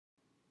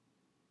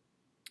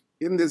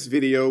In this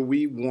video,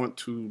 we want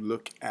to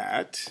look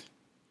at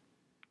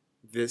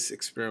this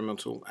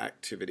experimental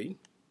activity,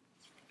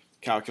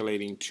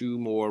 calculating 2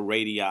 more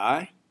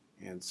radii,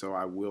 and so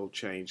I will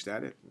change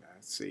that. I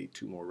say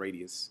 2 more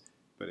radius,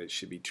 but it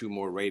should be 2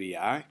 more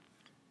radii,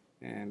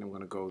 and I'm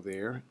going to go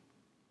there.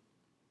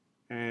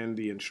 And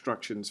the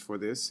instructions for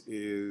this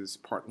is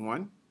part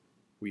 1.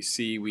 We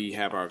see we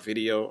have our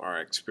video,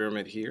 our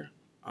experiment here.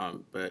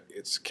 But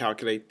it's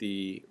calculate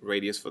the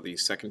radius for the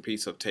second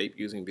piece of tape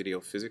using video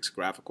physics,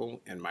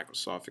 graphical, and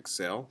Microsoft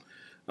Excel.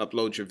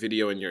 Upload your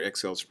video in your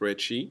Excel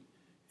spreadsheet.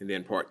 And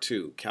then part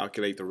 2,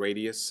 calculate the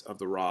radius of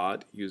the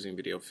rod using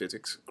video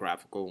physics,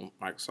 graphical,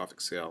 Microsoft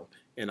Excel,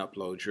 and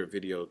upload your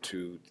video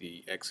to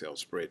the Excel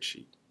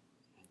spreadsheet.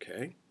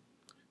 Okay,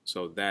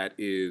 so that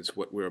is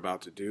what we're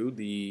about to do.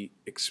 The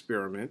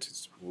experiment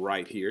is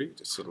right here. You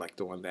just select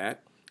on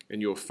that,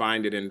 and you'll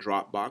find it in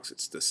Dropbox.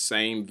 It's the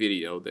same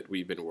video that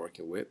we've been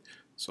working with.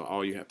 So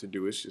all you have to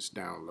do is just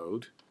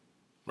download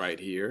right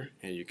here,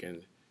 and you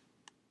can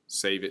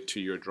save it to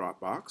your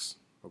Dropbox.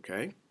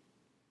 Okay.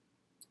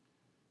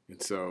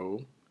 And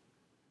so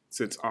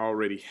since I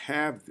already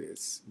have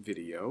this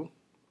video,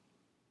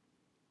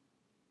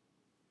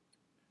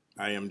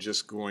 I am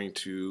just going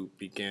to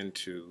begin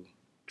to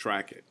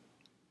track it.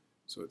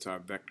 So it's our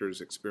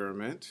vectors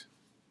experiment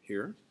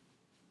here.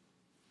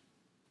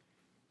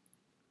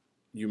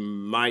 You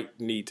might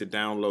need to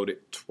download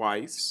it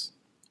twice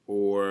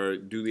or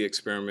do the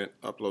experiment,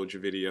 upload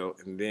your video,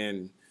 and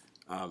then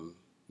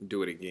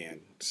do it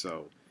again.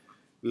 So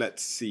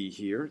let's see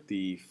here.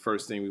 The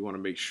first thing we want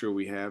to make sure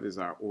we have is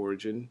our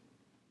origin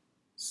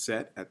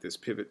set at this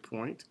pivot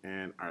point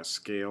and our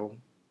scale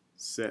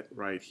set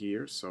right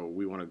here. So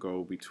we want to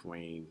go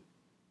between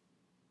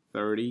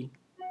 30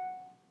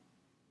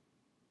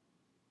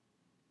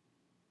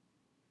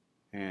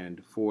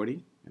 and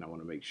 40, and I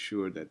want to make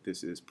sure that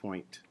this is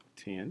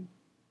 0.10.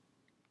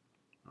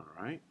 All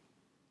right.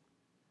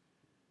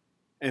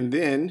 And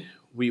then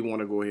we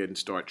want to go ahead and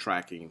start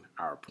tracking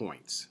our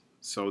points.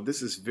 So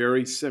this is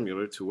very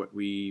similar to what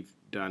we've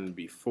done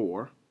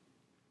before.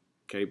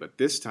 Okay, but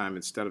this time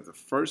instead of the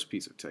first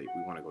piece of tape,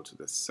 we want to go to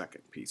the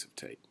second piece of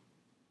tape.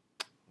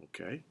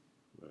 Okay,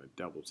 I'm going to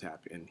double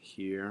tap in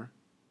here,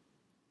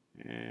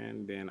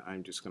 and then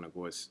I'm just going to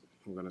go,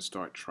 I'm going to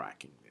start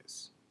tracking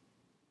this.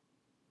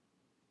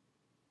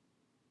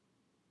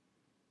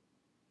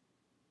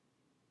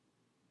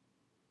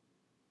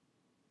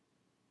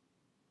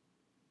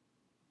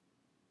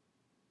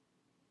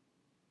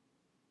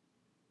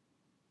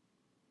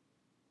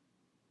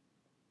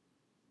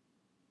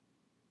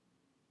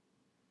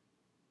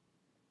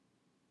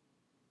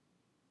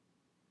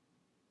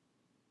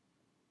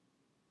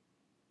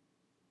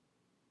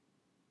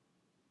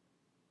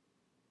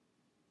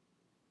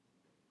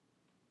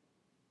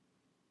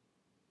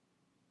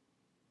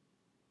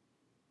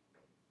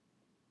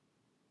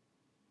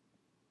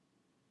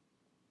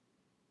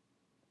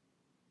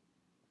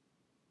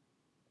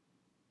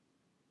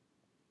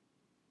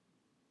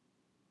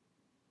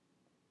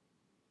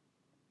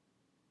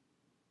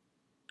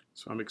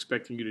 So I'm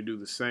expecting you to do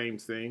the same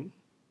thing.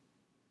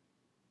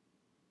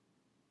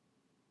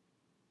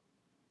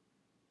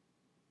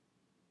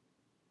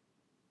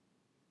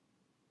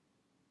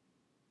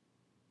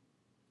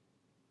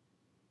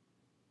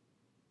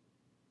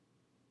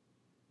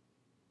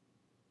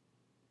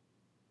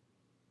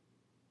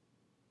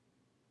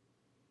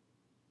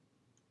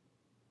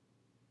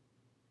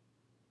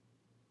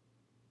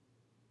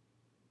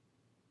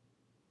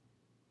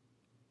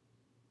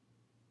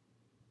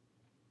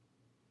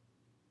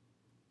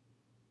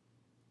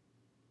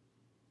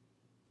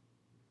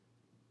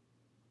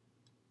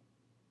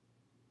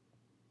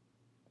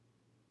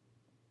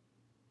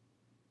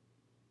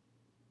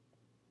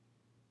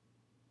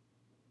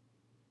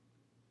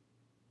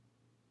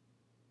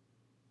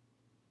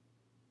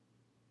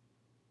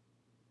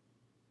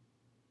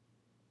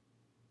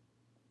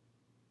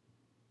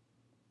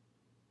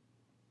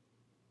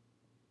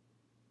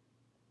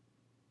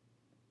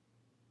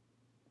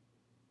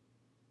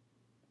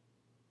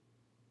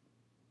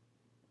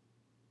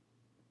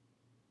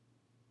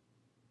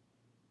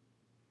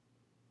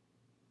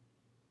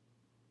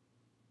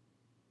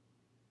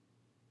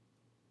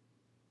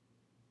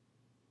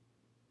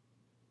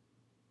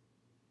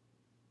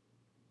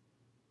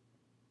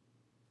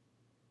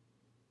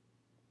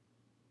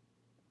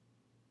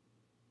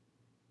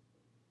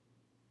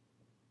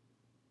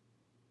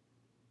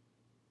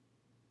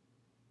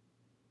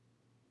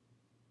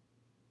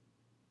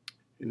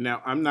 And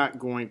now I'm not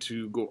going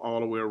to go all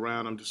the way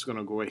around. I'm just going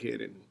to go ahead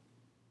and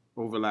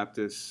overlap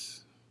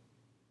these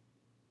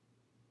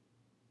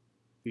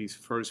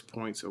first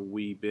points a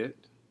wee bit.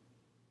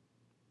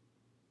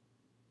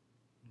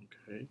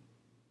 Okay.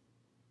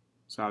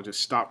 So I'll just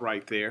stop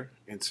right there.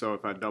 And so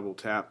if I double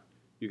tap,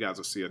 you guys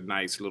will see a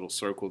nice little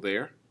circle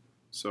there.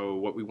 So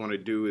what we want to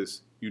do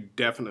is you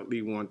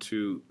definitely want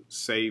to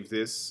save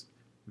this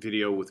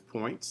video with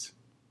points.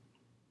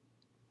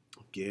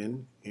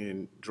 Again,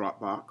 in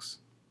Dropbox.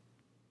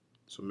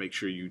 So make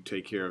sure you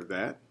take care of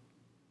that.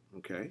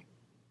 Okay.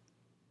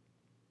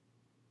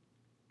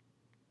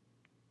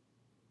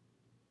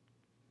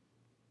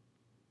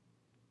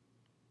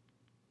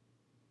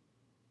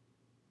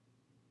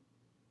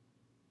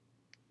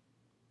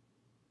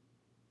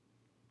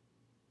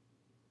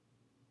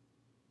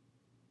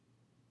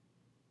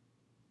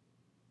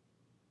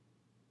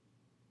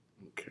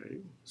 Okay,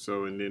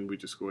 so and then we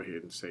just go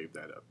ahead and save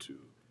that up to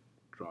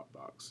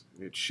Dropbox.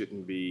 And it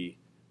shouldn't be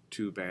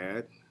too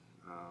bad.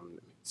 Let me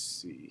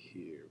see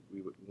here.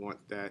 We would want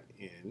that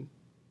in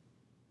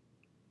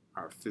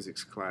our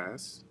physics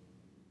class.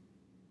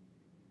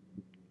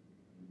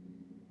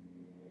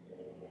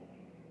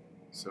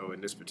 So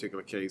in this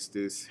particular case,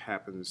 this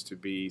happens to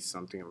be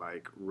something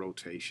like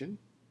rotation.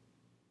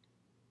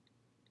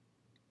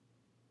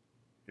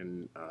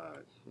 And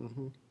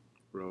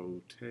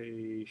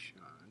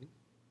rotation.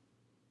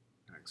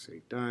 I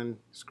say done.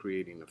 It's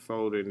creating the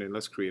folder, and then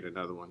let's create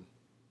another one.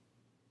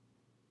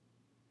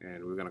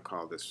 And we're going to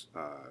call this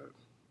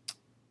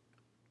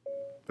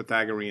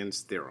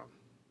Pythagorean's theorem.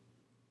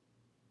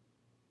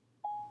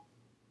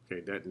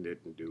 Okay, that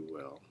didn't do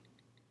well.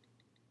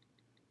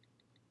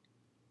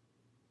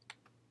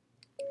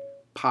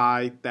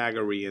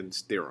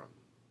 Pythagorean's theorem.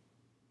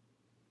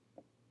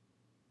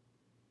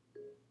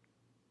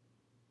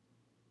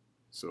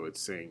 So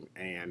it's saying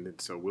and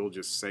so we'll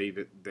just save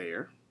it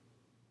there.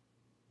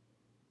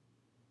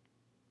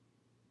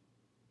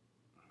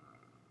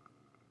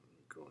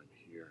 Go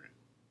in here and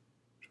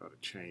try to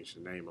change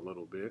the name a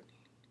little bit.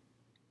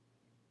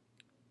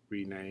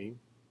 Rename.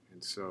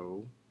 And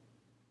so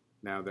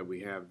now that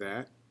we have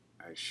that,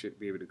 I should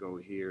be able to go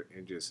here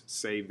and just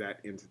save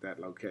that into that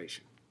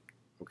location.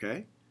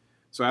 Okay?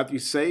 So after you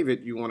save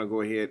it, you want to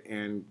go ahead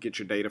and get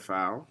your data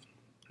file.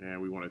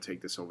 And we want to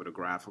take this over to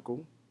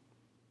graphical.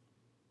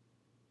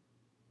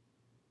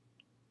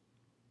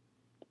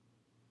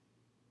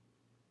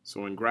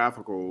 So in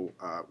graphical,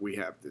 we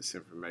have this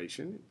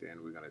information.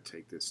 Then we're going to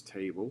take this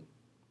table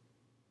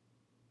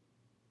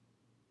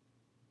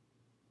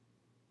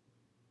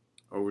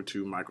over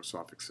to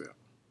Microsoft Excel.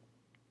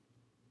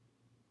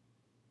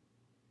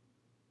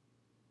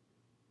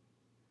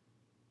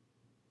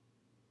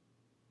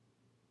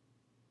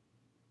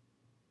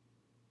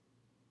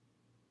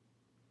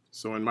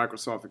 So in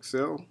Microsoft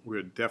Excel,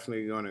 we're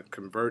definitely going to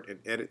convert and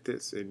edit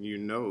this, and you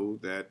know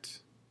that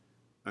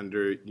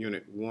under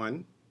Unit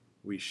 1,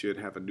 we should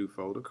have a new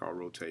folder called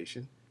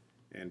Rotation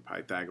and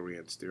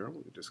Pythagorean's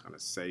Theorem. We're just going to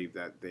save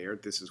that there.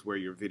 This is where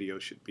your video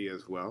should be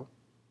as well.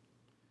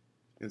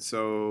 And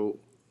so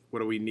what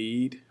do we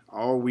need?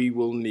 All we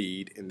will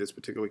need in this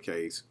particular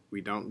case,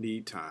 we don't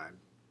need time.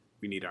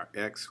 We need our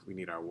X, we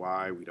need our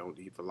Y, we don't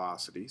need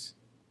velocities.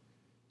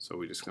 So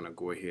we're just going to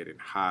go ahead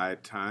and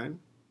hide time.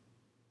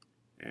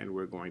 And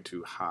we're going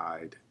to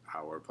hide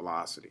our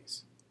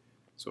velocities.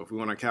 So if we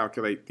want to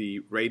calculate the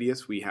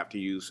radius, we have to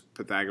use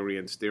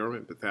Pythagorean's theorem.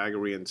 And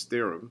Pythagorean's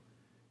theorem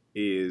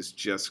is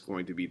just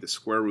going to be the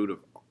square root of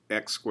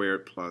x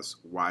squared plus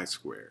y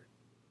squared.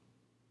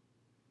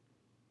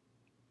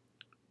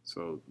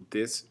 So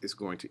this is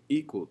going to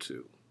equal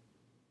to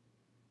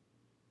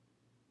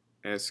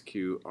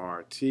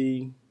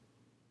SQRT.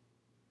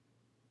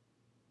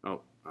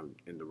 Oh, I'm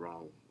in the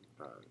wrong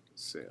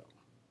cell.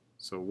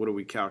 So what are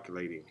we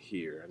calculating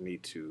here? I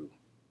need to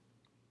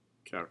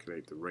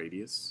calculate the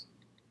radius.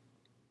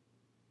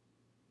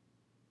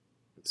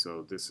 And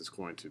so this is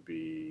going to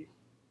be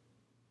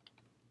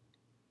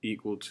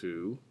equal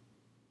to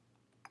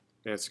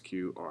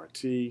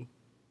SQRT.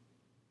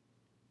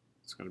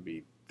 It's going to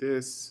be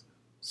this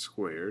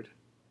squared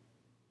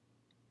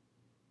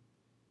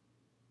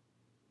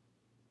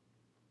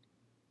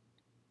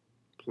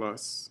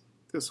plus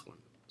this one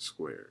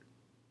squared.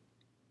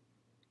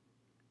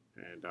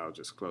 And I'll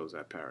just close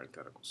that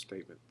parenthetical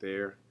statement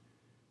there.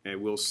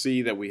 And we'll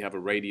see that we have a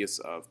radius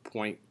of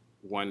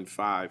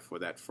 0.15 for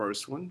that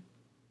first one.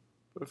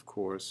 But of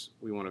course,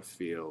 we want to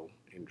fill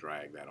and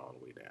drag that all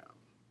the way down.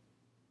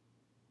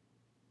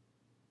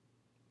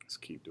 Let's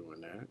keep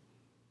doing that.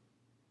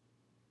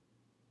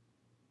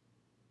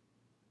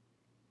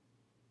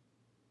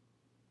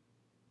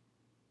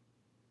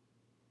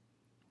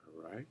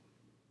 All right.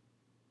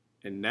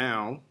 And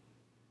now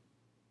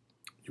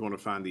you want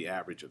to find the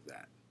average of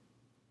that.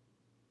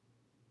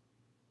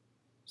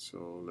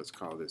 So let's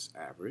call this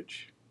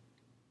average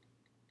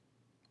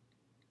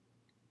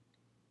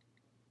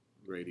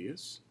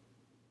radius.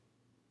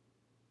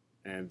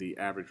 And the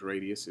average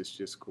radius is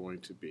just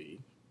going to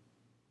be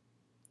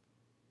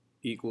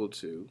equal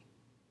to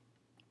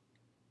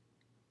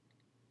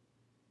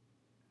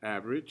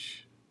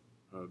average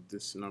of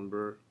this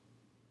number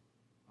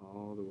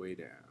all the way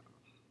down.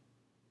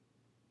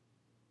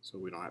 So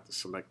we don't have to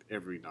select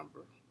every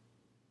number.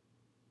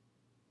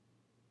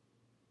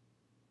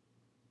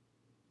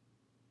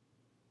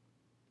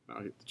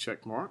 I'll hit the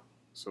check mark.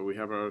 So we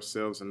have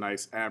ourselves a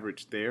nice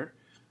average there.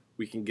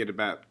 We can get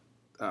about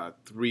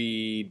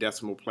 3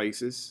 decimal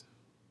places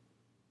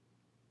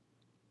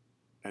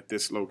at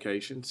this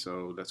location.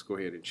 So let's go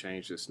ahead and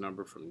change this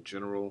number from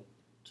general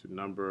to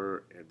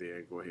number, and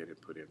then go ahead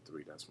and put in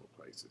 3 decimal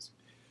places.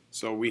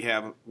 So we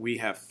have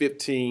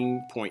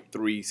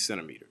 15.3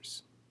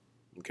 centimeters,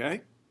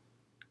 okay,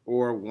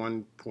 or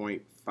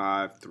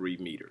 1.53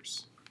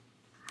 meters.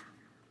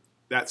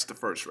 That's the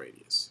first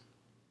radius.